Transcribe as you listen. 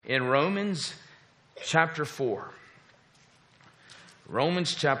in Romans chapter 4.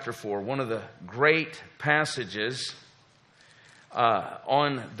 Romans chapter 4, one of the great passages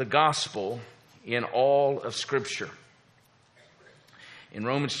on the gospel in all of Scripture. In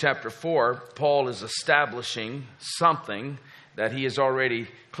Romans chapter 4, Paul is establishing something that he has already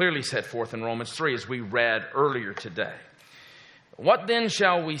clearly set forth in Romans 3, as we read earlier today. What then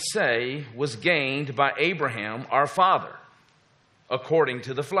shall we say was gained by Abraham our father, according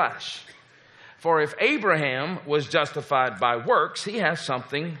to the flesh? For if Abraham was justified by works, he has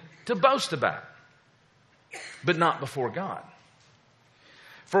something to boast about, but not before God.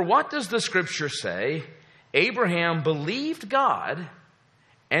 For what does the Scripture say? Abraham believed God,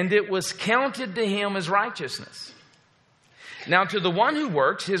 and it was counted to him as righteousness. Now to the one who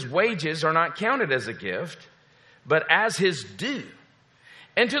works, his wages are not counted as a gift, but as his due.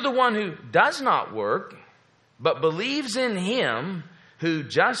 And to the one who does not work, but believes in him who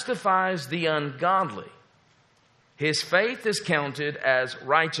justifies the ungodly, his faith is counted as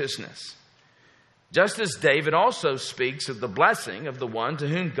righteousness. Just as David also speaks of the blessing of the one to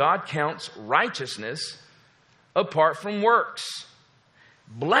whom God counts righteousness apart from works.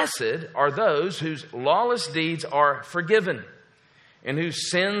 Blessed are those whose lawless deeds are forgiven and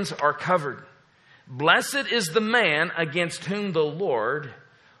whose sins are covered. Blessed is the man against whom the Lord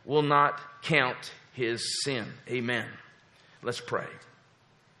will not count his sin. Amen. Let's pray.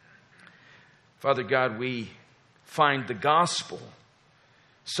 Father God, we find the gospel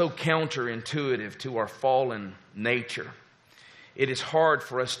so counterintuitive to our fallen nature. It is hard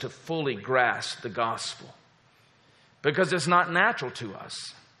for us to fully grasp the gospel because it's not natural to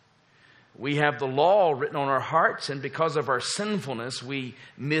us. We have the law written on our hearts, and because of our sinfulness, we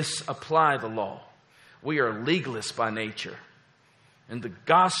misapply the law. We are legalists by nature. And the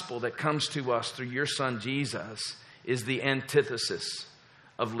gospel that comes to us through your Son Jesus is the antithesis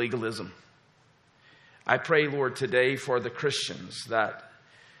of legalism. I pray, Lord, today for the Christians that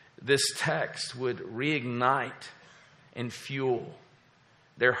this text would reignite and fuel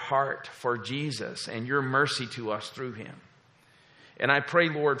their heart for Jesus and your mercy to us through him. And I pray,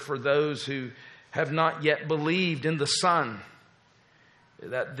 Lord, for those who have not yet believed in the Son,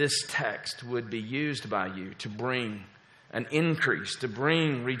 that this text would be used by you to bring an increase, to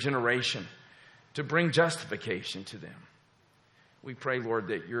bring regeneration, to bring justification to them. We pray, Lord,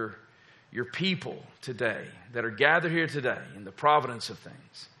 that your people today that are gathered here today in the providence of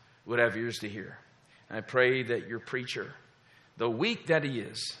things would have ears to hear. And I pray that your preacher, though weak that he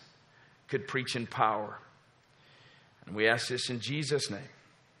is, could preach in power. And we ask this in Jesus' name.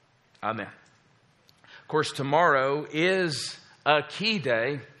 Amen. Of course, tomorrow is a key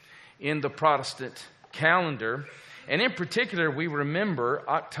day in the Protestant calendar. And in particular, we remember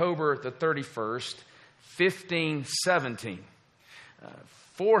October the 31st, 1517.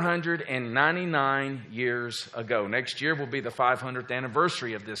 499 years ago. Next year will be the 500th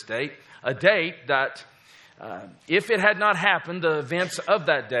anniversary of this date. A date that, if it had not happened, the events of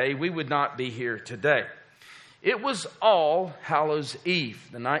that day, we would not be here today. It was All Hallows Eve,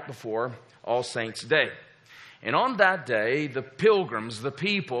 the night before All Saints' Day. And on that day, the pilgrims, the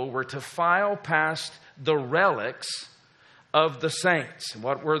people, were to file past the relics of the saints.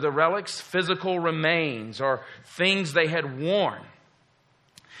 What were the relics? Physical remains or things they had worn.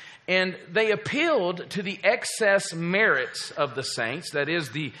 And they appealed to the excess merits of the saints, that is,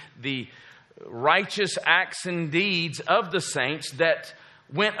 the righteous acts and deeds of the saints that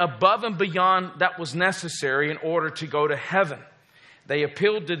went above and beyond that was necessary in order to go to heaven. They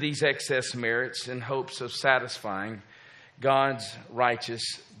appealed to these excess merits in hopes of satisfying God's righteous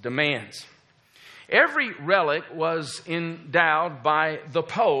demands. Every relic was endowed by the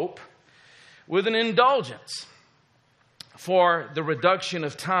Pope with an indulgence for the reduction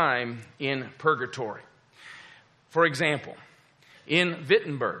of time in purgatory. For example, in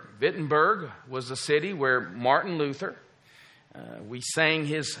Wittenberg. Wittenberg was a city where Martin Luther, we sang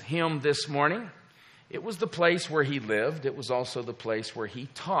his hymn this morning. It was the place where he lived. It was also the place where he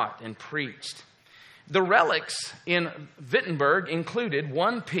taught and preached. The relics in Wittenberg included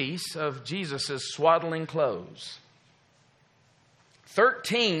one piece of Jesus' swaddling clothes,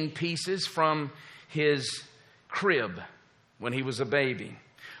 13 pieces from his crib when he was a baby,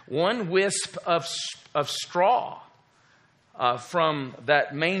 one wisp of straw from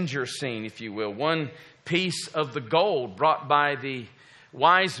that manger scene, if you will, one piece of the gold brought by the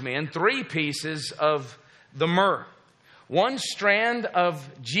wise men, 3 pieces of the myrrh, one strand of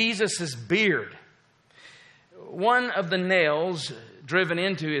Jesus' beard, one of the nails driven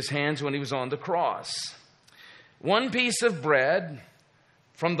into his hands when he was on the cross, one piece of bread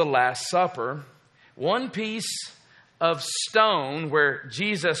from the Last Supper, one piece of stone where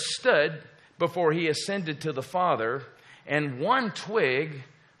Jesus stood before he ascended to the Father, and one twig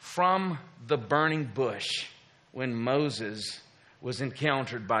from the burning bush when Moses was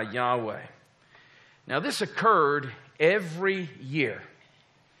encountered by Yahweh. Now, this occurred every year,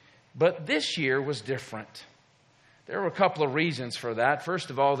 but this year was different. There were a couple of reasons for that. First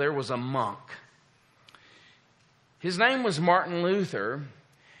of all, there was a monk. His name was Martin Luther,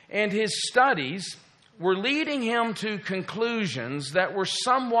 and his studies were leading him to conclusions that were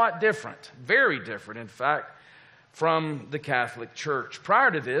somewhat different, very different, in fact, from the Catholic Church.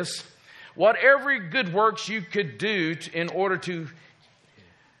 Prior to this, whatever good works you could do in order to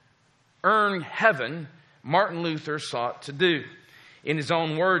earn heaven, Martin Luther sought to do. In his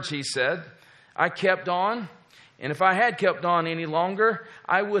own words, he said, "I kept on, and if I had kept on any longer,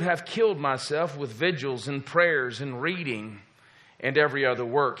 I would have killed myself with vigils and prayers and reading and every other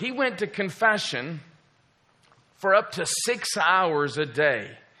work." He went to confession for up to 6 hours a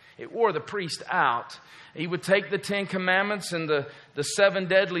day. It wore the priest out. He would take the 10 Commandments and the 7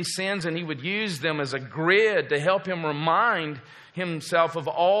 deadly sins, and he would use them as a grid to help him remind himself of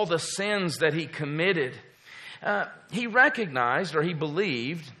all the sins that he committed. He recognized, or he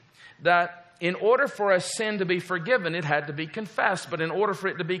believed, that in order for a sin to be forgiven, it had to be confessed. But in order for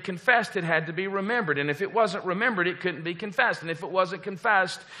it to be confessed, it had to be remembered. And if it wasn't remembered, it couldn't be confessed. And if it wasn't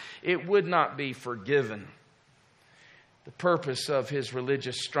confessed, it would not be forgiven. The purpose of his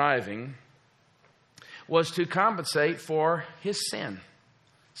religious striving was to compensate for his sin,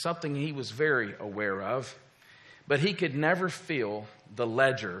 something he was very aware of. But he could never feel the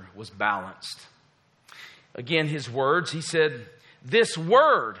ledger was balanced. Again, his words, he said, "This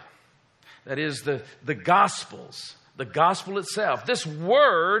word," that is the Gospels, the Gospel itself, "this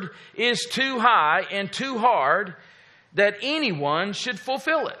word is too high and too hard that anyone should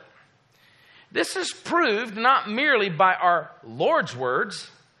fulfill it." This is proved not merely by our Lord's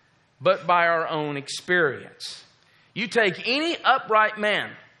words, but by our own experience. You take any upright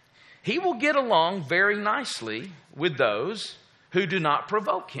man, he will get along very nicely with those who do not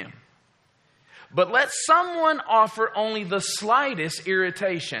provoke him. But let someone offer only the slightest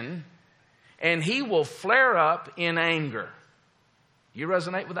irritation, and he will flare up in anger. You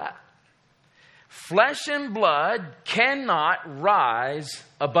resonate with that? Flesh and blood cannot rise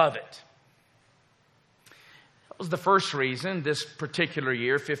above it. That was the first reason this particular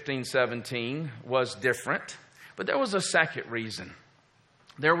year, 1517, was different. But there was a second reason.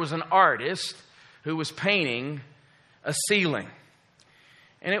 There was an artist who was painting a ceiling.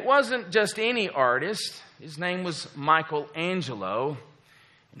 And it wasn't just any artist. His name was Michelangelo,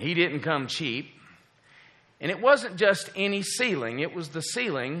 and he didn't come cheap. And it wasn't just any ceiling. It was the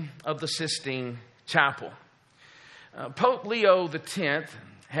ceiling of the Sistine Chapel. Pope Leo X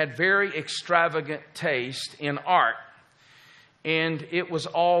had very extravagant taste in art, and it was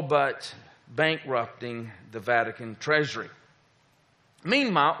all but bankrupting the Vatican treasury.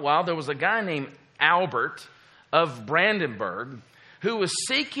 Meanwhile, there was a guy named Albert of Brandenburg who was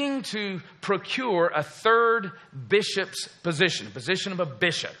seeking to procure a third bishop's position, the position of a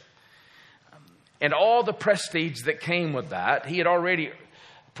bishop, and all the prestige that came with that. He had already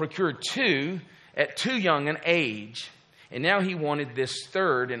procured 2 at too young an age, and now he wanted this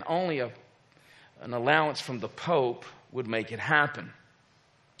third, and only an allowance from the Pope would make it happen.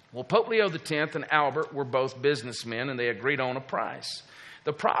 Well, Pope Leo X and Albert were both businessmen, and they agreed on a price.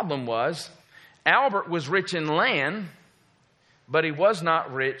 The problem was, Albert was rich in land, but he was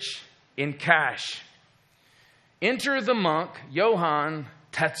not rich in cash. Enter the monk, Johann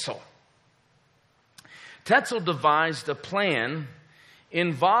Tetzel. Tetzel devised a plan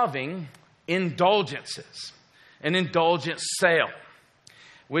involving indulgences, an indulgence sale,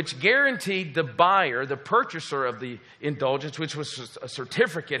 which guaranteed the buyer, the purchaser of the indulgence, which was a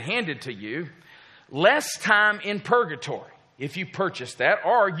certificate handed to you, less time in purgatory if you purchased that,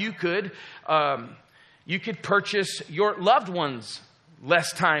 or you could purchase your loved ones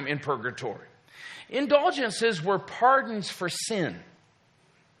less time in purgatory. Indulgences were pardons for sin.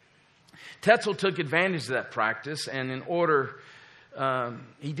 Tetzel took advantage of that practice, and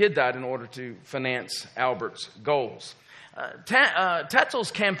he did that in order to finance Albert's goals.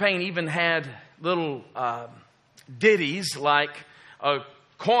 Tetzel's campaign even had little ditties like a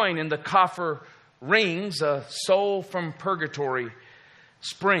coin in the coffer rings, a soul from purgatory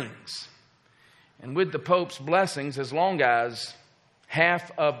springs. And with the Pope's blessings, as long as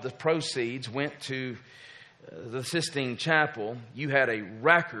half of the proceeds went to the Sistine Chapel, you had a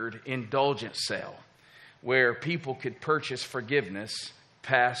record indulgence sale where people could purchase forgiveness,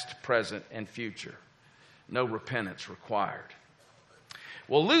 past, present, and future. No repentance required.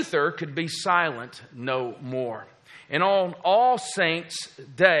 Well, Luther could be silent no more. And on All Saints'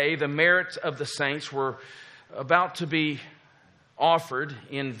 Day, the merits of the saints were about to be offered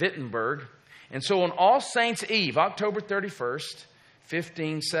in Wittenberg. And so on All Saints' Eve, October 31st,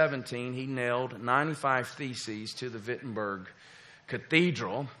 1517, he nailed 95 theses to the Wittenberg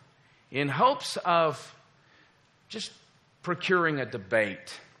Cathedral in hopes of just procuring a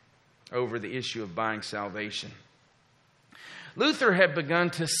debate over the issue of buying salvation. Luther had begun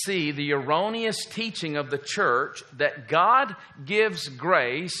to see the erroneous teaching of the church that God gives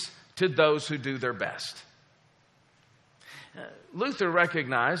grace to those who do their best. Luther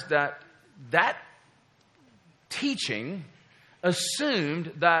recognized that teaching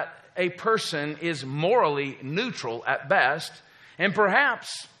assumed that a person is morally neutral at best and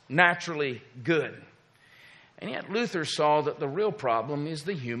perhaps naturally good. And yet Luther saw that the real problem is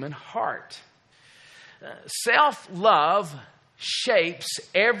the human heart. Self-love shapes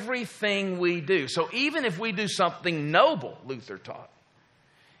everything we do. So even if we do something noble, Luther taught,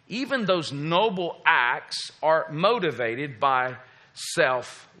 even those noble acts are motivated by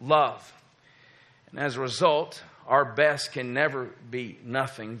self-love. And as a result, our best can never be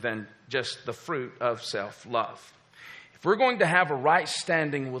nothing than just the fruit of self-love. If we're going to have a right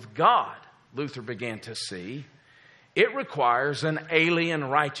standing with God, Luther began to see, it requires an alien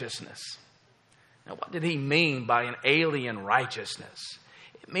righteousness. Now, what did he mean by an alien righteousness?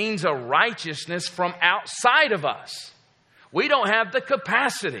 It means a righteousness from outside of us. We don't have the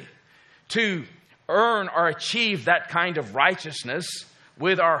capacity to earn or achieve that kind of righteousness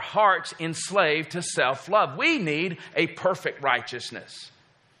with our hearts enslaved to self-love. We need a perfect righteousness,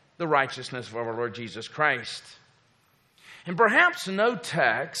 the righteousness of our Lord Jesus Christ. And perhaps no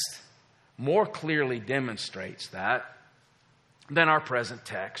text more clearly demonstrates that than our present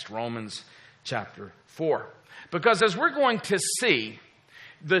text, Romans chapter 4. Because as we're going to see,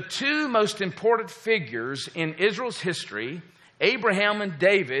 the two most important figures in Israel's history, Abraham and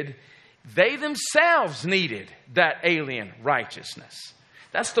David, they themselves needed that alien righteousness.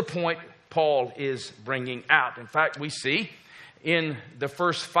 That's the point Paul is bringing out. In fact, we see in the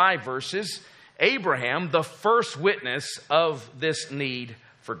first 5 verses, Abraham, the first witness of this need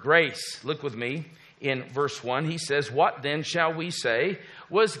for grace. Look with me in verse 1. He says, "What then shall we say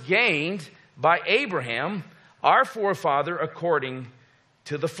was gained by Abraham, our forefather, according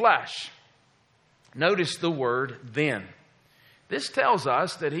to the flesh?" Notice the word "then." This tells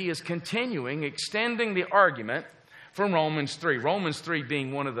us that he is continuing, extending the argument from Romans 3. Romans 3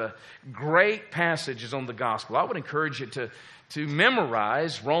 being one of the great passages on the gospel. I would encourage you to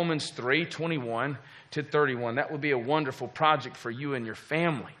memorize Romans 3, 21 to 31. That would be a wonderful project for you and your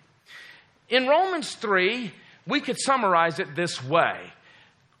family. In Romans 3, we could summarize it this way.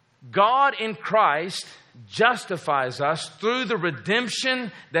 God in Christ justifies us through the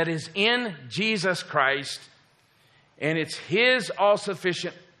redemption that is in Jesus Christ. And it's His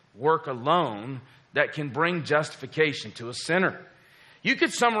all-sufficient work alone that can bring justification to a sinner. You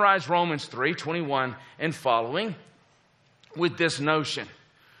could summarize Romans 3, 21 and following with this notion.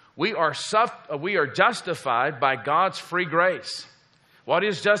 We are justified by God's free grace. What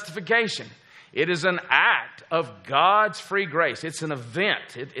is justification? It is an act of God's free grace. It's an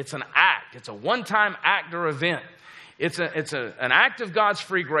event. It's an act. It's a one-time act or event. It's an act of God's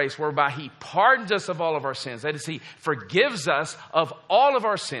free grace whereby He pardons us of all of our sins. That is, He forgives us of all of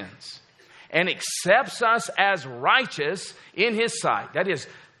our sins and accepts us as righteous in His sight. That is,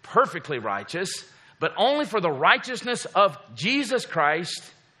 perfectly righteous, but only for the righteousness of Jesus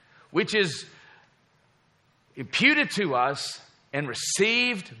Christ, which is imputed to us and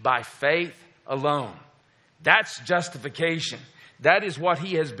received by faith alone. That's justification. That is what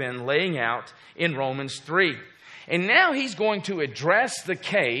he has been laying out in Romans 3. And now he's going to address the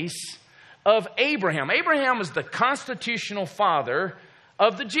case of Abraham. Abraham is the constitutional father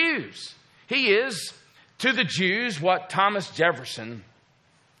of the Jews. He is to the Jews what Thomas Jefferson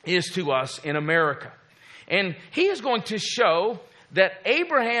is to us in America. And he is going to show that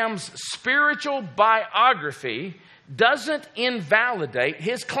Abraham's spiritual biography doesn't invalidate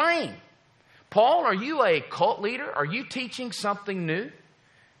his claim. Paul, are you a cult leader? Are you teaching something new?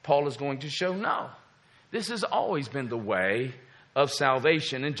 Paul is going to show no. This has always been the way of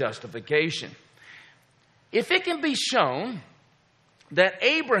salvation and justification. If it can be shown that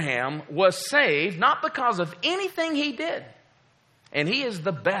Abraham was saved not because of anything he did, and he is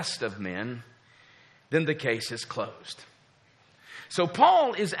the best of men, then the case is closed. So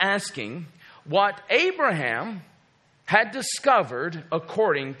Paul is asking what Abraham had discovered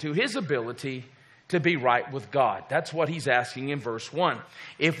according to his ability to be right with God. That's what he's asking in verse 1.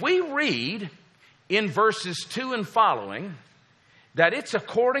 If we read in verses 2 and following that it's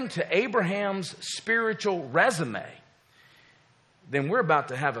according to Abraham's spiritual resume, then we're about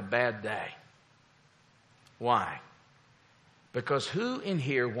to have a bad day. Why? Because who in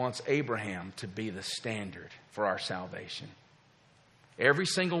here wants Abraham to be the standard for our salvation? Every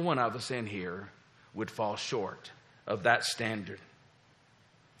single one of us in here would fall short of that standard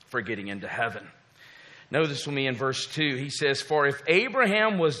for getting into heaven. Notice with me in verse 2, he says, "For if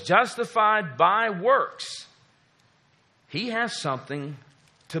Abraham was justified by works, he has something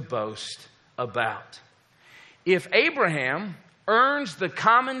to boast about." If Abraham earns the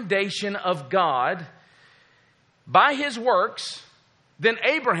commendation of God by his works, then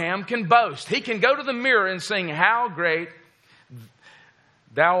Abraham can boast. He can go to the mirror and sing, "How great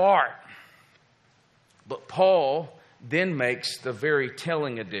thou art." But Paul then makes the very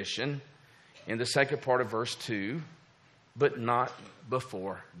telling addition in the second part of verse 2, "but not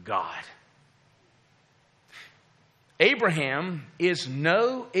before God." Abraham is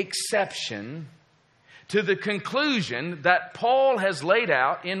no exception to the conclusion that Paul has laid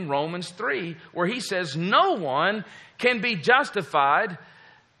out in Romans 3, where he says no one can be justified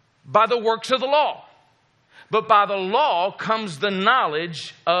by the works of the law, but by the law comes the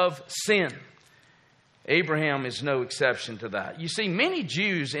knowledge of sin. Abraham is no exception to that. You see, many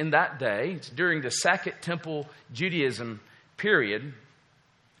Jews in that day, during the Second Temple Judaism period,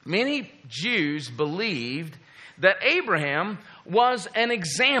 many Jews believed that Abraham was an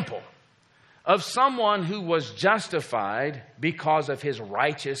example of someone who was justified because of his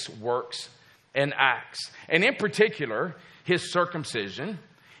righteous works and acts. And in particular, his circumcision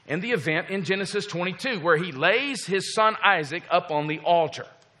and the event in Genesis 22, where he lays his son Isaac up on the altar.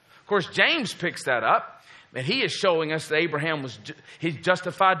 Of course, James picks that up, and he is showing us that Abraham was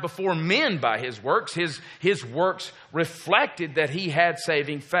justified before men by his works. His works reflected that he had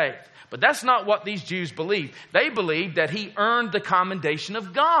saving faith. But that's not what these Jews believed. They believed that he earned the commendation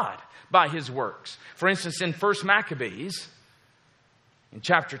of God by his works. For instance, in 1 Maccabees, in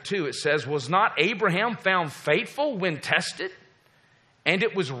chapter 2, it says, "Was not Abraham found faithful when tested, and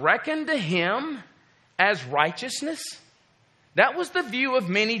it was reckoned to him as righteousness?" That was the view of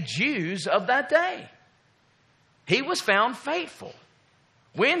many Jews of that day. He was found faithful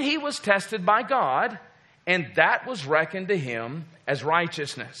when he was tested by God, and that was reckoned to him as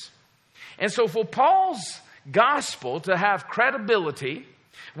righteousness. And so for Paul's gospel to have credibility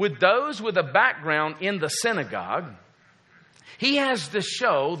with those with a background in the synagogue, he has to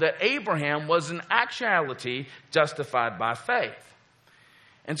show that Abraham was in actuality justified by faith.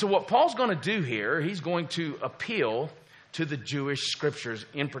 And so what Paul's going to do here, he's going to appeal to the Jewish scriptures,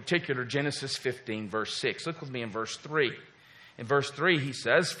 in particular Genesis 15, verse 6. Look with me in verse 3. In verse 3, he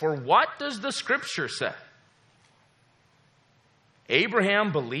says, "For what does the scripture say?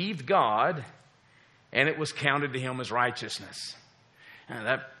 Abraham believed God, and it was counted to him as righteousness." Now,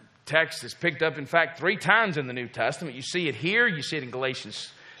 that text is picked up, in fact, 3 times in the New Testament. You see it here, you see it in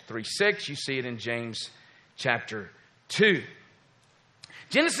Galatians 3:6, you see it in James chapter 2.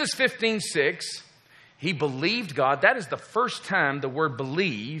 Genesis 15:6, he believed God. That is the first time the word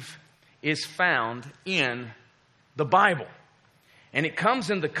believe is found in the Bible. And it comes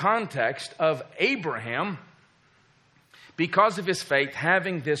in the context of Abraham, because of his faith,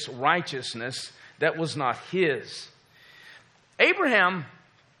 having this righteousness that was not his. Abraham,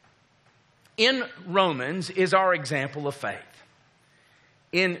 in Romans, is our example of faith.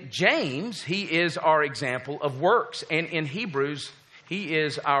 In James, he is our example of works. And in Hebrews, he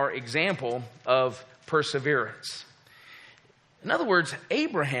is our example of perseverance. In other words,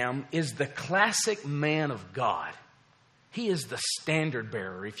 Abraham is the classic man of God. He is the standard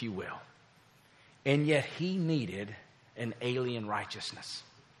bearer, if you will. And yet he needed an alien righteousness.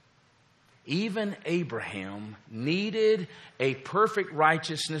 Even Abraham needed a perfect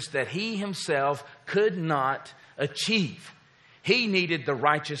righteousness that he himself could not achieve. He needed the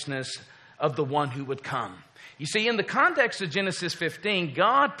righteousness of the one who would come. You see, in the context of Genesis 15,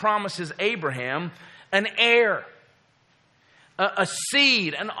 God promises Abraham an heir, a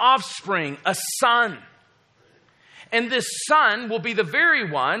seed, an offspring, a son. And this son will be the very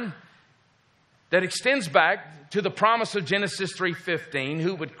one that extends back to the promise of Genesis 3:15,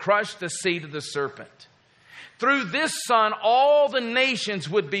 who would crush the seed of the serpent. Through this son, all the nations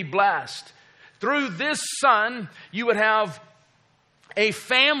would be blessed. Through this son, you would have a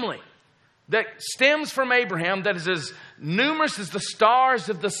family that stems from Abraham that is as numerous as the stars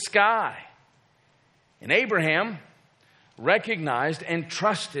of the sky. And Abraham recognized and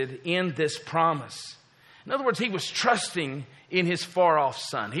trusted in this promise. In other words, he was trusting in his far-off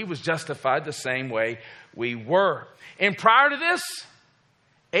son. He was justified the same way we were. And prior to this,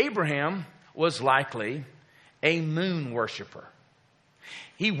 Abraham was likely a moon worshiper.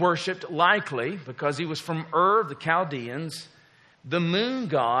 He worshiped likely, because he was from Ur of the Chaldeans, the moon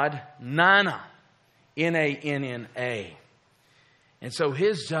god Nana, N-A-N-N-A. And so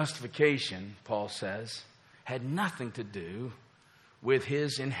his justification, Paul says, had nothing to do with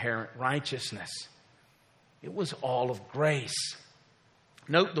his inherent righteousness. It was all of grace.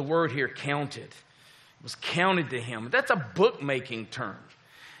 Note the word here, counted. It was counted to him. That's a bookmaking term.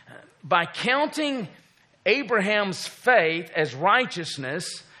 By counting Abraham's faith as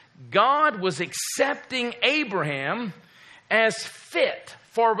righteousness, God was accepting Abraham as fit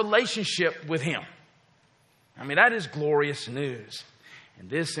for a relationship with him. I mean, that is glorious news. And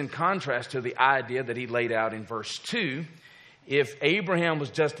this in contrast to the idea that he laid out in verse 2. If Abraham was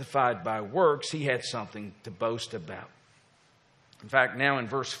justified by works, he had something to boast about. In fact, now in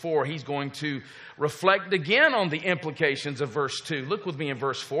verse 4, he's going to reflect again on the implications of verse 2. Look with me in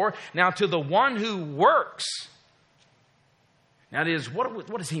verse 4. Now to the one who works. Now it is, what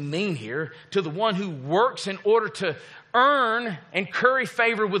does he mean here? To the one who works in order to earn and curry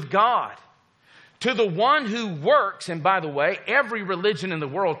favor with God. To the one who works, and by the way, every religion in the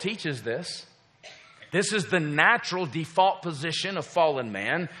world teaches this. This is the natural default position of fallen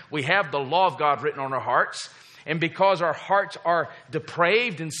man. We have the law of God written on our hearts. And because our hearts are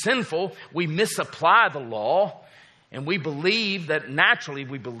depraved and sinful, we misapply the law. And we believe that, naturally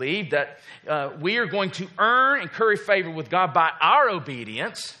we believe that we are going to earn and curry favor with God by our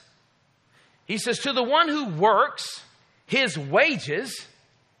obedience. He says, to the one who works, his wages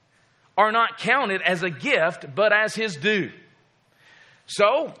are not counted as a gift, but as his due.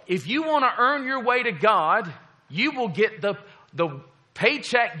 So, if you want to earn your way to God, you will get the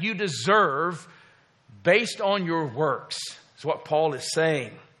paycheck you deserve based on your works. That's what Paul is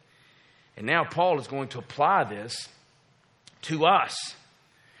saying. And now Paul is going to apply this to us.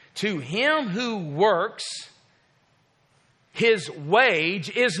 To him who works, his wage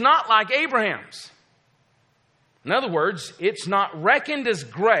is not like Abraham's. In other words, it's not reckoned as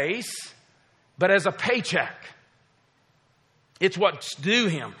grace, but as a paycheck. It's what's due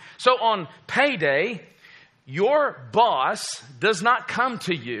him. So on payday, your boss does not come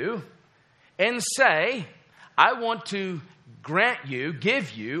to you and say, I want to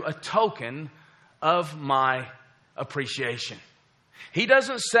give you a token of my appreciation. He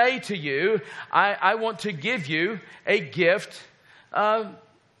doesn't say to you, I want to give you a gift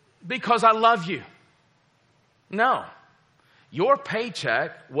because I love you. No. Your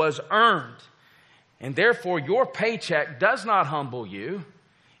paycheck was earned. And therefore, your paycheck does not humble you.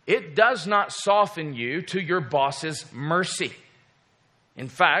 It does not soften you to your boss's mercy. In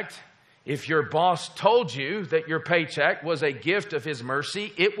fact, if your boss told you that your paycheck was a gift of his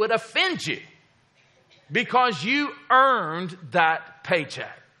mercy, it would offend you because you earned that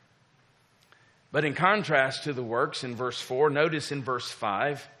paycheck. But in contrast to the works in verse 4, notice in verse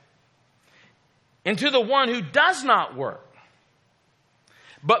 5, and to the one who does not work,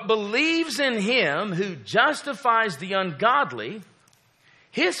 but believes in him who justifies the ungodly,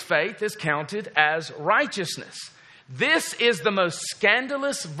 his faith is counted as righteousness. This is the most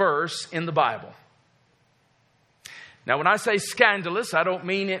scandalous verse in the Bible. Now, when I say scandalous, I don't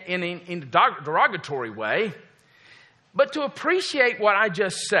mean it in a derogatory way. But to appreciate what I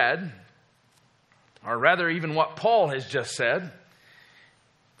just said, or rather even what Paul has just said,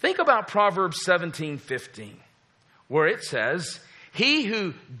 think about Proverbs 17:15, where it says, he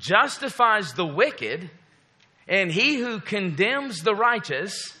who justifies the wicked and he who condemns the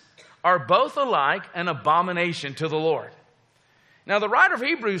righteous are both alike an abomination to the Lord. Now, the writer of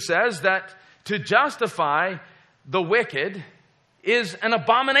Hebrews says that to justify the wicked is an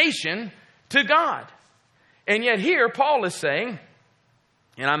abomination to God. And yet here, Paul is saying,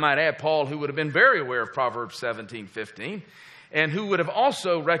 and I might add Paul, who would have been very aware of Proverbs 17:15, and who would have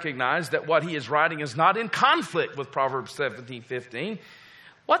also recognized that what he is writing is not in conflict with Proverbs 17:15.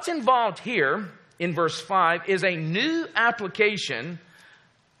 What's involved here in verse 5 is a new application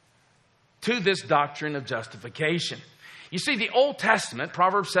to this doctrine of justification. You see, the Old Testament,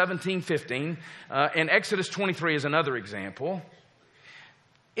 Proverbs 17:15, and Exodus 23 is another example,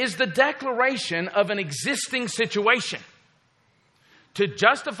 is the declaration of an existing situation. To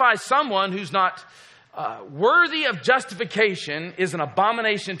justify someone who's not worthy of justification is an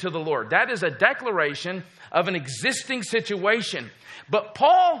abomination to the Lord. That is a declaration of an existing situation. But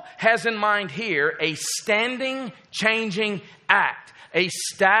Paul has in mind here a standing, changing act, a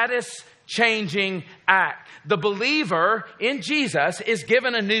status changing act. The believer in Jesus is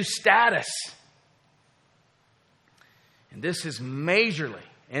given a new status. And this is majorly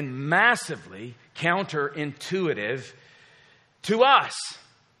and massively counterintuitive to us.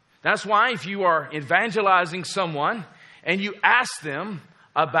 That's why if you are evangelizing someone and you ask them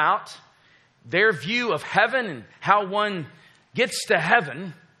about their view of heaven and how one gets to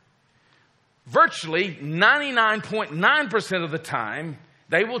heaven, virtually 99.9% of the time,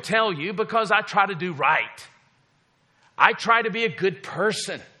 they will tell you, because I try to do right. I try to be a good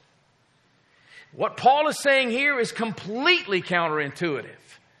person. What Paul is saying here is completely counterintuitive.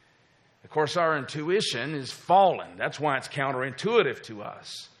 Of course, our intuition is fallen. That's why it's counterintuitive to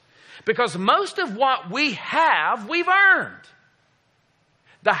us. Because most of what we have, we've earned.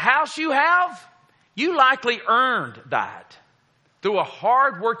 The house you have, you likely earned that through a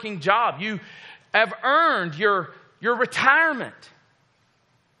hard-working job. You have earned your retirement.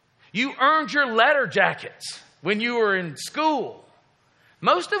 You earned your letter jackets when you were in school.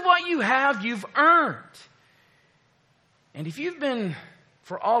 Most of what you have, you've earned. And if you've been,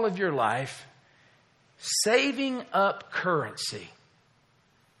 for all of your life, saving up currency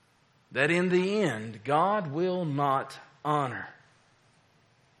that in the end God will not honor,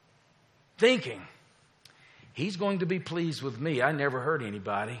 thinking, He's going to be pleased with me. I never hurt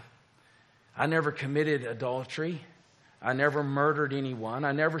anybody. I never committed adultery. I never murdered anyone.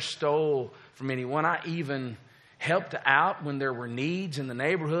 I never stole from anyone. I even helped out when there were needs in the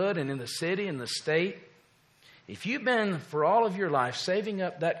neighborhood and in the city and the state. If you've been, for all of your life, saving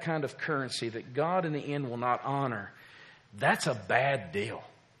up that kind of currency that God in the end will not honor, that's a bad deal.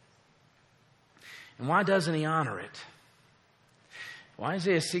 And why doesn't He honor it? Well,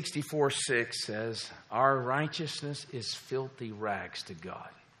 Isaiah 64:6 says, our righteousness is filthy rags to God.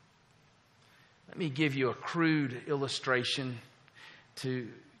 Let me give you a crude illustration to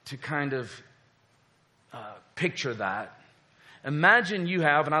kind of picture that. Imagine you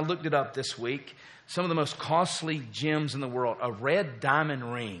have, and I looked it up this week, some of the most costly gems in the world, a red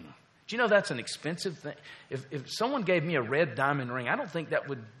diamond ring. Do you know that's an expensive thing? If someone gave me a red diamond ring, I don't think that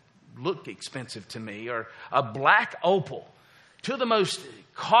would look expensive to me. Or a black opal, two of the most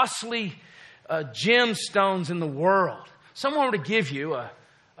costly gemstones in the world. Someone were to give you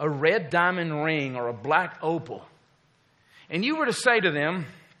a red diamond ring or a black opal, and you were to say to them,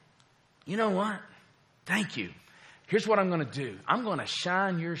 you know what? Thank you. Here's what I'm going to do. I'm going to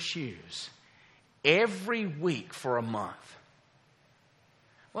shine your shoes every week for a month.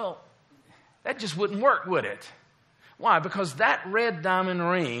 Well, that just wouldn't work, would it? Why? Because that red diamond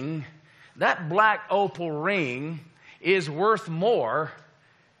ring, that black opal ring, is worth more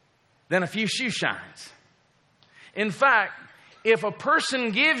than a few shoe shines. In fact, if a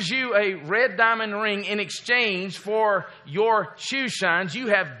person gives you a red diamond ring in exchange for your shoe shines, you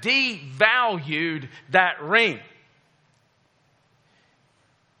have devalued that ring.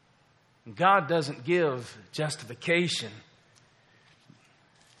 God doesn't give justification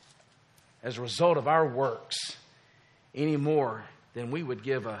as a result of our works any more than we would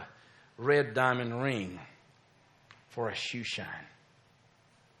give a red diamond ring for a shoe shine.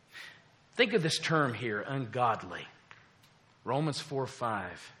 Think of this term here, ungodly. Romans 4:5.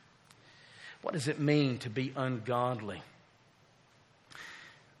 What does it mean to be ungodly?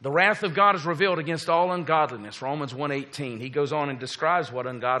 The wrath of God is revealed against all ungodliness. Romans 1:18. He goes on and describes what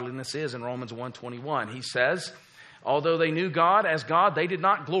ungodliness is in Romans 1:21. He says, although they knew God as God, they did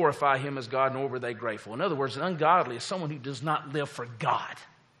not glorify Him as God, nor were they grateful. In other words, an ungodly is someone who does not live for God.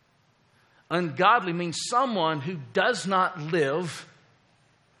 Ungodly means someone who does not live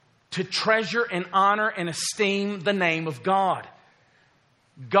to treasure and honor and esteem the name of God.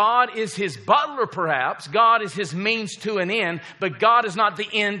 God is his butler, perhaps. God is his means to an end, but God is not the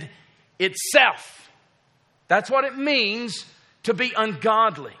end itself. That's what it means to be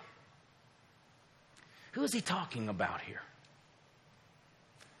ungodly. Who is he talking about here?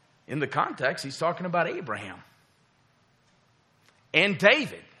 In the context, he's talking about Abraham and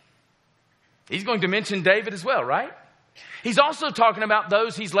David. He's going to mention David as well, right? He's also talking about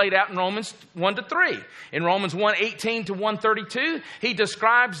those he's laid out in Romans 1-3. In Romans 1:18 to 1:32, he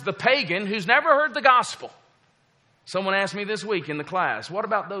describes the pagan who's never heard the gospel. Someone asked me this week in the class, what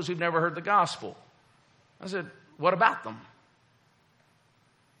about those who've never heard the gospel? I said, what about them?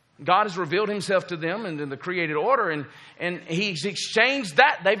 God has revealed himself to them in the created order, and he's exchanged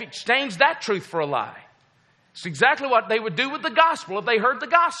that. They've exchanged that truth for a lie. It's exactly what they would do with the gospel if they heard the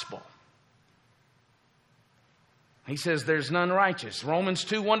gospel. He says there's none righteous. Romans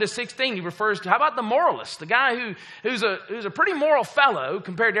 2:1-16, he refers to, how about the moralist? The guy who's a pretty moral fellow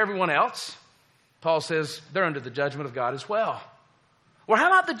compared to everyone else. Paul says they're under the judgment of God as well. Well, how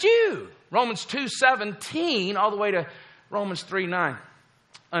about the Jew? Romans 2:17 all the way to Romans 3:9.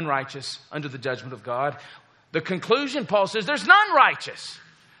 Unrighteous, under the judgment of God. The conclusion, Paul says, there's none righteous.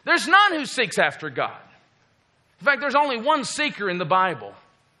 There's none who seeks after God. In fact, there's only one seeker in the Bible.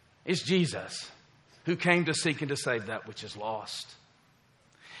 It's Jesus, who came to seek and to save that which is lost.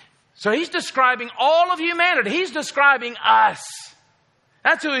 So he's describing all of humanity. He's describing us.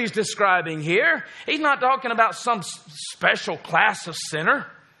 That's who he's describing here. He's not talking about some special class of sinner.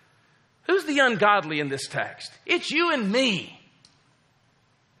 Who's the ungodly in this text? It's you and me.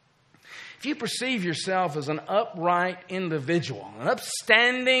 If you perceive yourself as an upright individual, an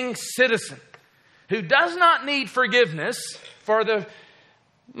upstanding citizen who does not need forgiveness for the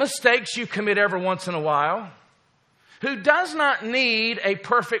mistakes you commit every once in a while, who does not need a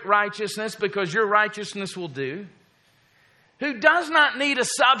perfect righteousness because your righteousness will do, who does not need a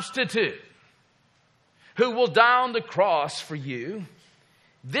substitute, who will die on the cross for you,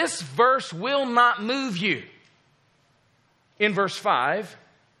 this verse will not move you in verse 5,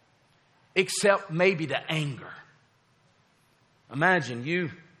 except maybe to anger. Imagine you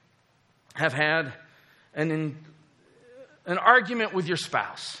have had an argument with your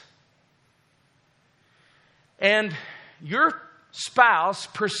spouse. And your spouse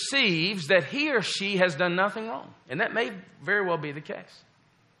perceives that he or she has done nothing wrong. And that may very well be the case.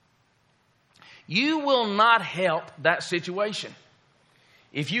 You will not help that situation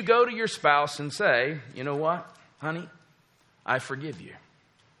if you go to your spouse and say, you know what, honey, I forgive you.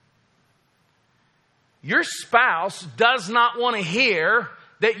 Your spouse does not want to hear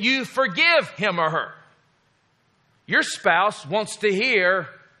that you forgive him or her. Your spouse wants to hear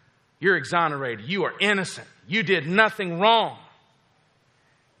you're exonerated, you are innocent, you did nothing wrong.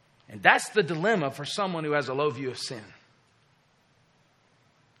 And that's the dilemma for someone who has a low view of sin.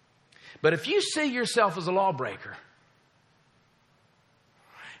 But if you see yourself as a lawbreaker,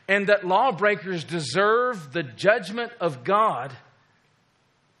 and that lawbreakers deserve the judgment of God,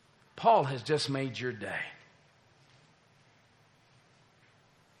 Paul has just made your day.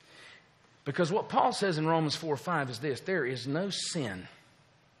 Because what Paul says in Romans 4:5 is this: there is no sin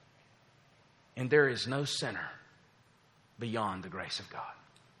and there is no sinner beyond the grace of God.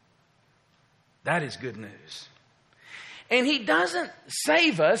 That is good news. And he doesn't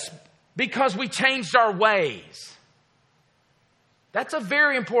save us because we changed our ways. That's a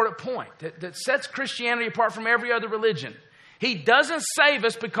very important point that sets Christianity apart from every other religion. He doesn't save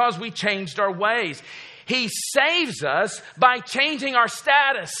us because we changed our ways. He saves us by changing our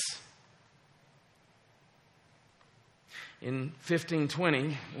status. In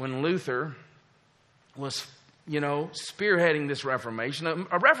 1520, when Luther was, spearheading this Reformation,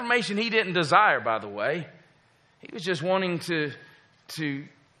 a Reformation he didn't desire, by the way. He was just wanting to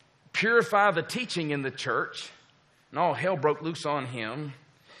purify the teaching in the church, and all hell broke loose on him.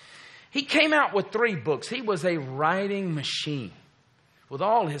 He came out with 3 books. He was a writing machine with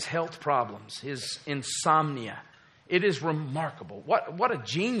all his health problems, his insomnia. It is remarkable. What a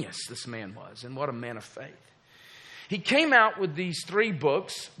genius this man was, and what a man of faith. He came out with these 3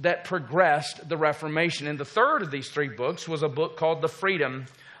 books that progressed the Reformation. And the third of these 3 books was a book called The Freedom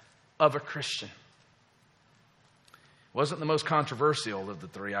of a Christian. Wasn't the most controversial of the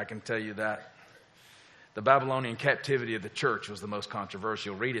 3, I can tell you that. The Babylonian captivity of the church was the most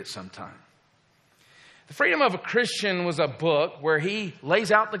controversial. Read it sometime. The Freedom of a Christian was a book where he lays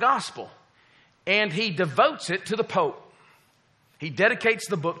out the gospel and he devotes it to the Pope. He dedicates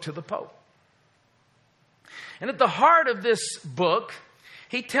the book to the Pope. And at the heart of this book,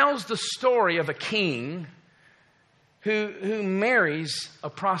 he tells the story of a king who marries a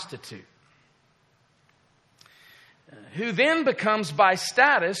prostitute, who then becomes by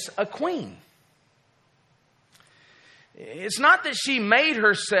status a queen. It's not that she made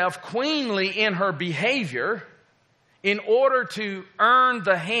herself queenly in her behavior in order to earn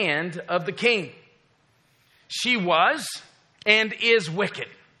the hand of the king. She was and is wicked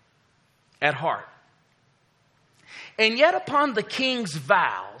at heart. And yet upon the king's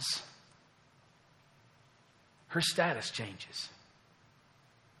vows, her status changes.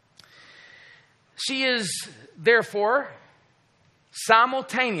 She is, therefore,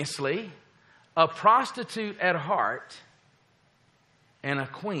 simultaneously a prostitute at heart and a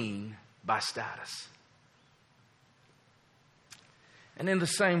queen by status. And in the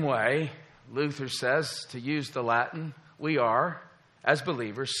same way, Luther says, to use the Latin, we are, as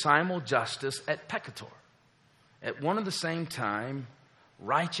believers, simul justus et peccator. At one and the same time,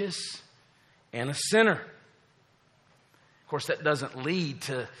 righteous and a sinner. Of course, that doesn't lead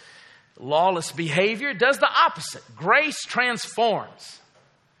to lawless behavior. It does the opposite. Grace transforms.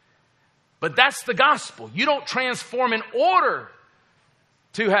 But that's the gospel. You don't transform in order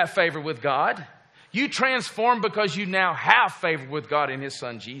to have favor with God. You transform because you now have favor with God in His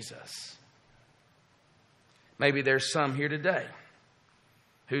Son, Jesus. Maybe there's some here today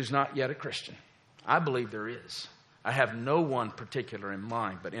who's not yet a Christian. I believe there is. I have no one particular in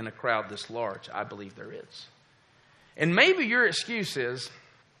mind, but in a crowd this large, I believe there is. And maybe your excuse is,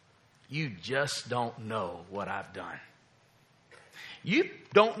 You just don't know what I've done. You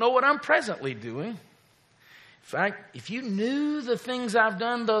don't know what I'm presently doing. In fact, if you knew the things I've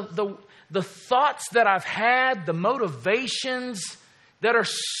done, the thoughts that I've had, the motivations that are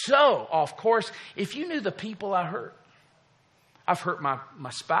so off course, if you knew the people I hurt. I've hurt my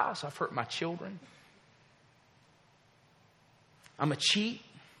spouse. I've hurt my children. I'm a cheat.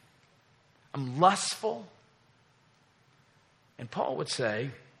 I'm lustful. And Paul would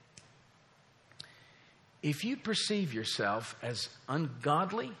say, if you perceive yourself as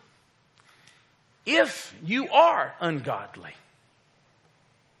ungodly, if you are ungodly,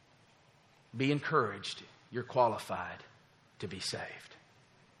 be encouraged. You're qualified to be saved.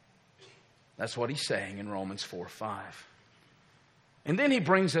 That's what he's saying in Romans 4:5. And then he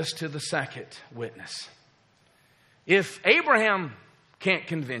brings us to the second witness. If Abraham can't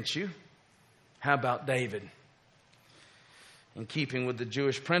convince you, how about David? In keeping with the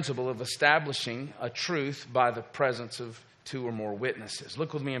Jewish principle of establishing a truth by the presence of two or more witnesses.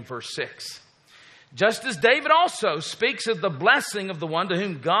 Look with me in verse 6. Just as David also speaks of the blessing of the one to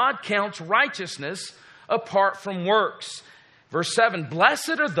whom God counts righteousness apart from works. Verse 7,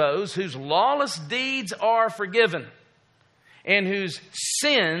 blessed are those whose lawless deeds are forgiven and whose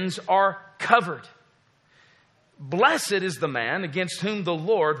sins are covered. Blessed is the man against whom the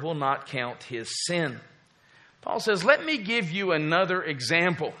Lord will not count his sin. Paul says, let me give you another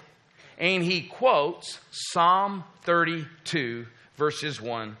example. And he quotes Psalm 32, verses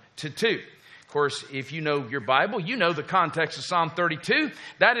 1 to 2. Of course, if you know your Bible, you know the context of Psalm 32.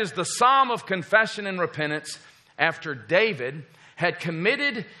 That is the psalm of confession and repentance after David had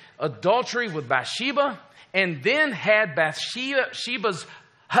committed adultery with Bathsheba and then had Bathsheba's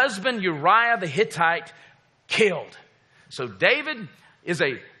husband Uriah the Hittite killed. So David is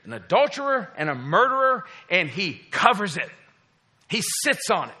an adulterer and a murderer, and he covers it. He sits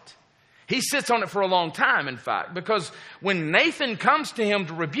on it. He sits on it for a long time, in fact, because when Nathan comes to him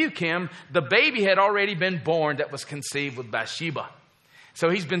to rebuke him, the baby had already been born that was conceived with Bathsheba. So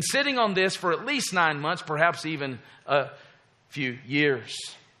he's been sitting on this for at least 9 months, perhaps even a few years.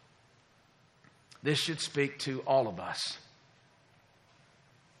 This should speak to all of us.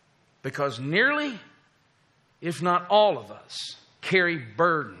 Because nearly, if not all of us, carry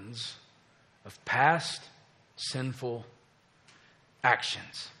burdens of past sinful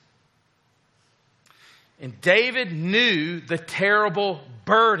actions. And David knew the terrible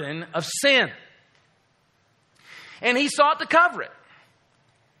burden of sin. And he sought to cover it.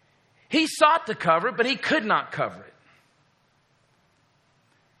 He sought to cover it, but he could not cover it.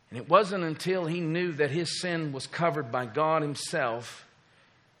 And it wasn't until he knew that his sin was covered by God himself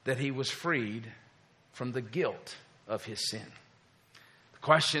that he was freed from the guilt of his sin. The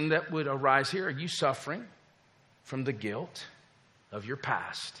question that would arise here, are you suffering from the guilt of your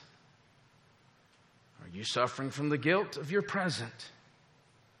past? Are you suffering from the guilt of your present?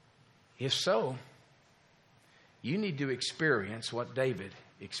 If so, you need to experience what David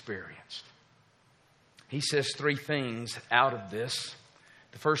experienced. He says 3 things out of this.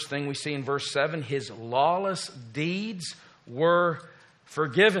 The first thing we see in verse 7, his lawless deeds were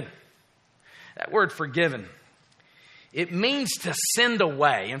forgiven. That word forgiven, it means to send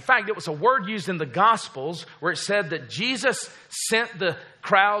away. In fact, it was a word used in the Gospels where it said that Jesus sent the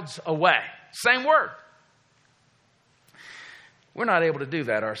crowds away. Same word. We're not able to do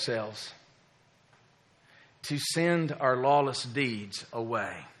that ourselves. To send our lawless deeds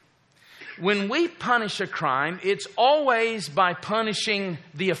away. When we punish a crime, it's always by punishing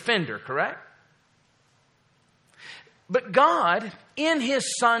the offender, correct? But God, in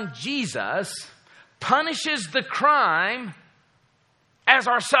his Son Jesus, punishes the crime as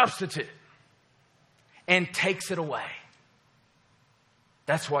our substitute and takes it away.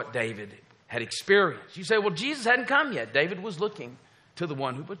 That's what David had experienced. You say, well, Jesus hadn't come yet. David was looking to the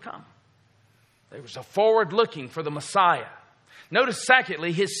one who would come. There was a forward looking for the Messiah. Notice,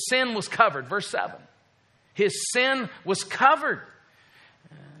 secondly, his sin was covered. Verse 7. His sin was covered.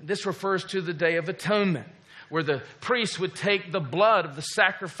 This refers to the Day of Atonement, where the priest would take the blood of the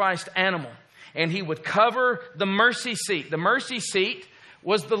sacrificed animal and he would cover the mercy seat. The mercy seat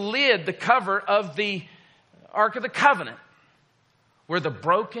was the lid, the cover of the Ark of the Covenant, where the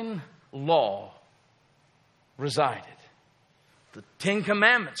broken law resided. The 10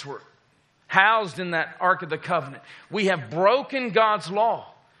 Commandments were housed in that Ark of the Covenant. We have broken God's law,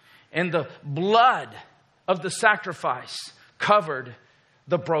 and the blood of the sacrifice covered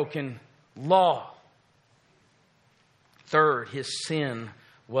the broken law. Third, his sin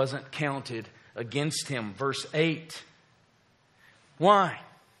wasn't counted against him. Verse 8. Why?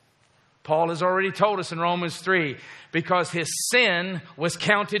 Paul has already told us in Romans 3, because his sin was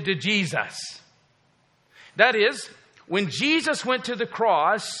counted to Jesus. That is, when Jesus went to the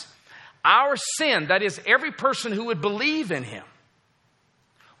cross, our sin, that is, every person who would believe in him,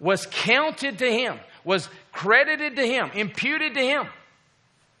 was counted to him, was credited to him, imputed to him.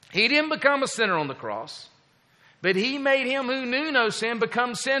 He didn't become a sinner on the cross, but he made him who knew no sin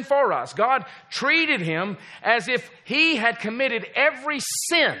become sin for us. God treated him as if he had committed every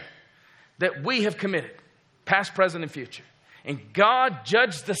sin that we have committed, past, present, and future. And God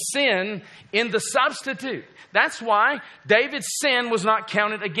judged the sin in the substitute. That's why David's sin was not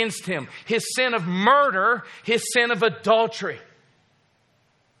counted against him. His sin of murder, his sin of adultery,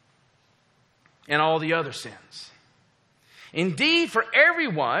 and all the other sins. Indeed, for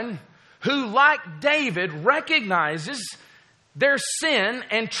everyone who, like David, recognizes their sin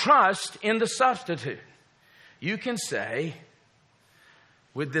and trust in the substitute, you can say,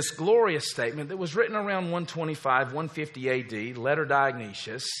 with this glorious statement that was written around 125, 150 AD, letter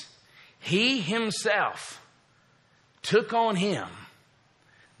Dionysius, he himself took on him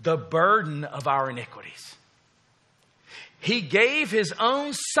the burden of our iniquities. He gave his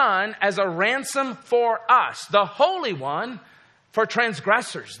own son as a ransom for us, the Holy One for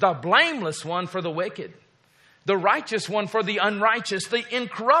transgressors, the blameless one for the wicked, the righteous one for the unrighteous, the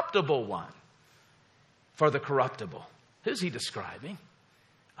incorruptible one for the corruptible. Who's he describing?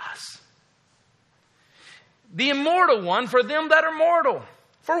 Us. The immortal one for them that are mortal.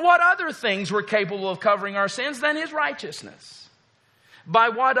 For what other things were capable of covering our sins than his righteousness? By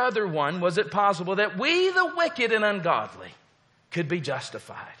what other one was it possible that we, the wicked and ungodly, could be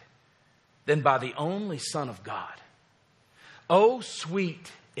justified than by the only Son of God? Oh,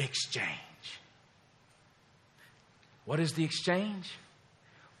 sweet exchange. What is the exchange?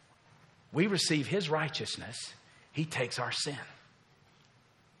 We receive his righteousness. He takes our sin.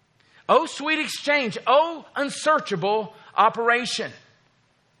 Oh, sweet exchange. Oh, unsearchable operation.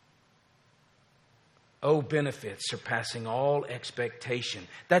 Oh, benefits surpassing all expectation,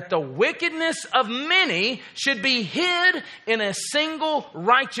 that the wickedness of many should be hid in a single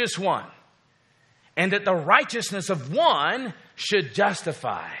righteous one, and that the righteousness of one should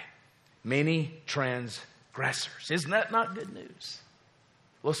justify many transgressors. Isn't that not good news?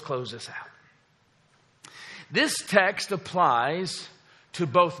 Let's close this out. This text applies to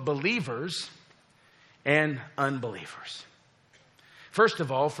both believers and unbelievers. First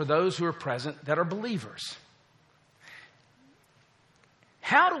of all, for those who are present that are believers.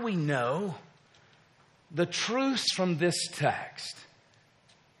 How do we know the truths from this text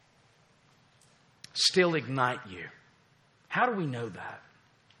still ignite you? How do we know that?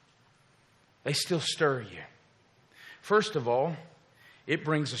 They still stir you. First of all, it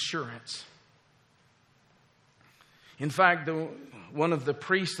brings assurance. In fact, one of the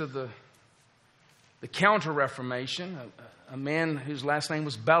priests of the Counter-Reformation, a man whose last name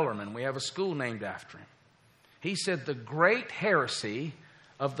was Bellarmine, we have a school named after him. He said the great heresy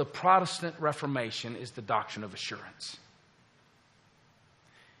of the Protestant Reformation is the doctrine of assurance.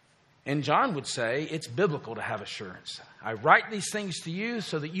 And John would say it's biblical to have assurance. I write these things to you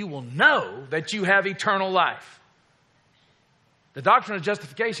so that you will know that you have eternal life. The doctrine of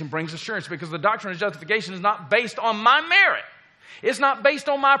justification brings assurance because the doctrine of justification is not based on my merit. It's not based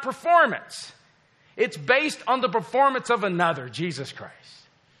on my performance. It's based on the performance of another, Jesus Christ.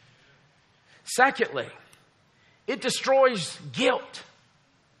 Secondly, it destroys guilt.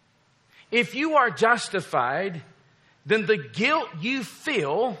 If you are justified, then the guilt you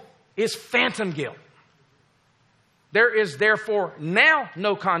feel is phantom guilt. There is therefore now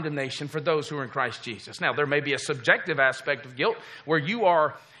no condemnation for those who are in Christ Jesus. Now, there may be a subjective aspect of guilt where you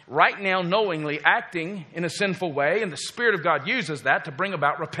are right now knowingly acting in a sinful way, and the Spirit of God uses that to bring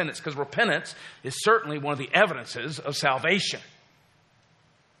about repentance, because repentance is certainly one of the evidences of salvation.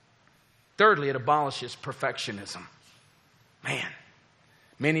 Thirdly, it abolishes perfectionism. Man,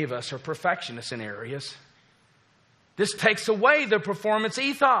 many of us are perfectionists in areas. This takes away the performance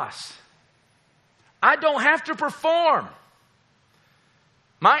ethos. I don't have to perform.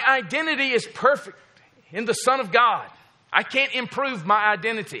 My identity is perfect in the Son of God. I can't improve my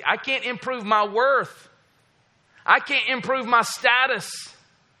identity. I can't improve my worth. I can't improve my status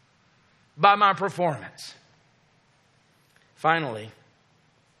by my performance. Finally,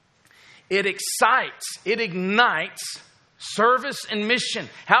 it excites, it ignites service and mission.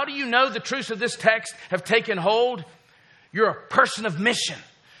 How do you know the truths of this text have taken hold? You're a person of mission.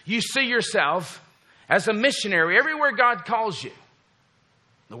 You see yourself as a missionary everywhere God calls you.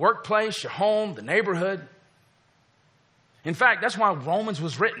 The workplace, your home, the neighborhood. In fact, that's why Romans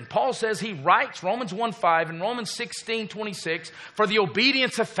was written. Paul says he writes Romans 1:5 and Romans 16:26 for the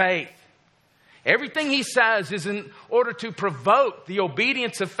obedience of faith. Everything he says is in order to provoke the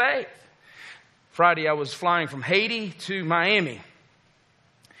obedience of faith. Friday, I was flying from Haiti to Miami.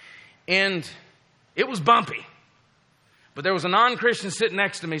 And it was bumpy. But there was a non-Christian sitting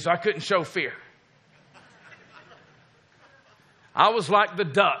next to me, so I couldn't show fear. I was like the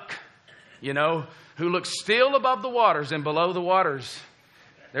duck, who looked still above the waters, and below the waters,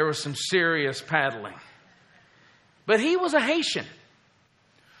 there was some serious paddling. But he was a Haitian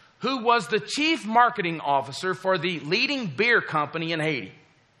who was the chief marketing officer for the leading beer company in Haiti.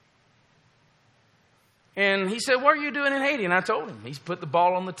 And he said, "What are you doing in Haiti?" And I told him. He's put the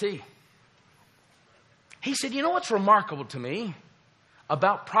ball on the tee. He said, "You know what's remarkable to me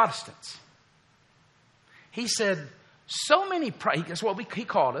about Protestants?" He said, that's what he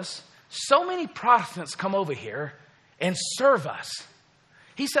called us, so many Protestants come over here and serve us.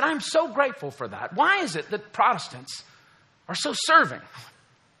 He said, "I'm so grateful for that. Why is it that Protestants are so serving?"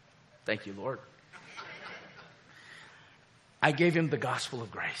 Thank you, Lord. I gave him the gospel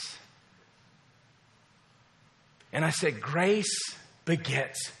of grace. And I said, grace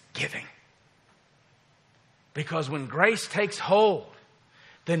begets giving. Because when grace takes hold,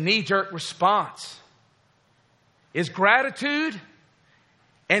 the knee-jerk response is gratitude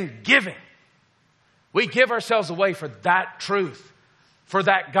and giving. We give ourselves away for that truth, for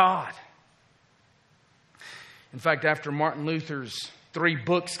that God. In fact, after Martin Luther's 3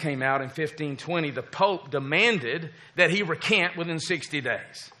 books came out in 1520, the Pope demanded that he recant within 60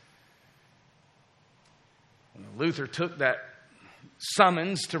 days. Luther took that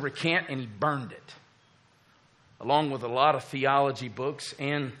summons to recant and he burned it, along with a lot of theology books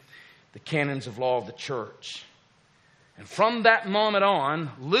and the canons of law of the church. And from that moment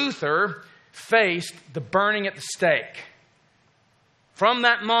on, Luther faced the burning at the stake. From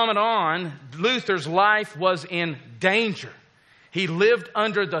that moment on, Luther's life was in danger. He lived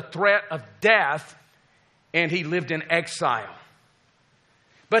under the threat of death, and he lived in exile.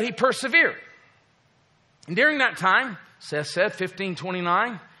 But he persevered. And during that time, Seth said,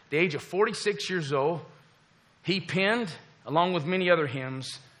 1529, the age of 46 years old, he penned, along with many other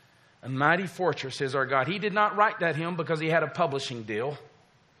hymns, "A Mighty Fortress is Our God." He did not write that hymn because he had a publishing deal.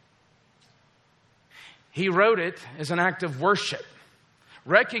 He wrote it as an act of worship,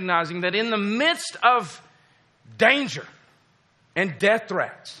 recognizing that in the midst of danger and death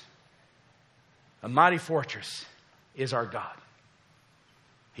threats, a mighty fortress is our God.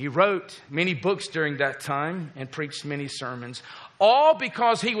 He wrote many books during that time and preached many sermons, all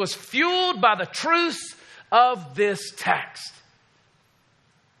because he was fueled by the truths of this text.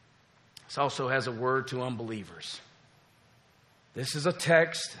 This also has a word to unbelievers. This is a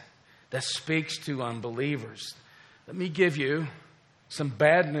text that speaks to unbelievers. Let me give you some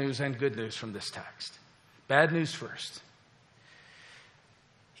bad news and good news from this text. Bad news first.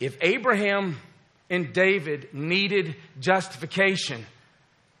 If Abraham and David needed justification,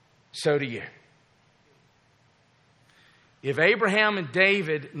 so do you. If Abraham and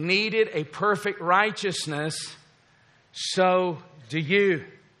David needed a perfect righteousness, so do you.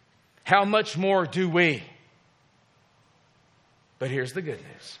 How much more do we? But here's the good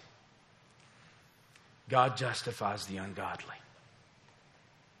news. God justifies the ungodly.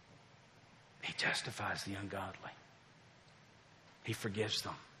 He justifies the ungodly. He forgives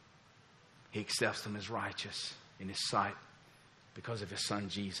them. He accepts them as righteous in His sight because of His Son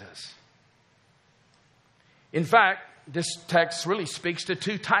Jesus. In fact, this text really speaks to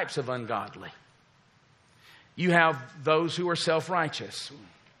 2 types of ungodly. You have those who are self-righteous.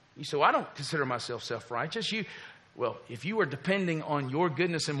 You say, well, I don't consider myself self-righteous. If you are depending on your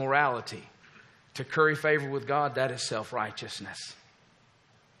goodness and morality to curry favor with God, that is self-righteousness.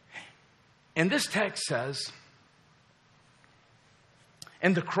 And this text says,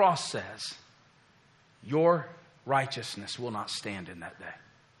 and the cross says, your righteousness will not stand in that day.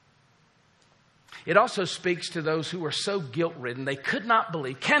 It also speaks to those who are so guilt-ridden they cannot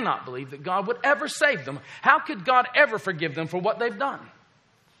believe that God would ever save them. How could God ever forgive them for what they've done?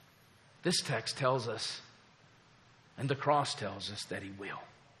 This text tells us, and the cross tells us, that He will.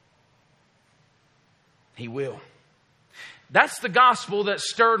 He will. That's the gospel that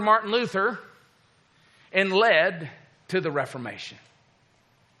stirred Martin Luther and led to the Reformation.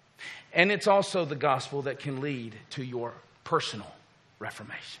 And it's also the gospel that can lead to your personal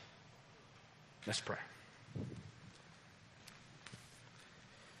reformation. Let's pray.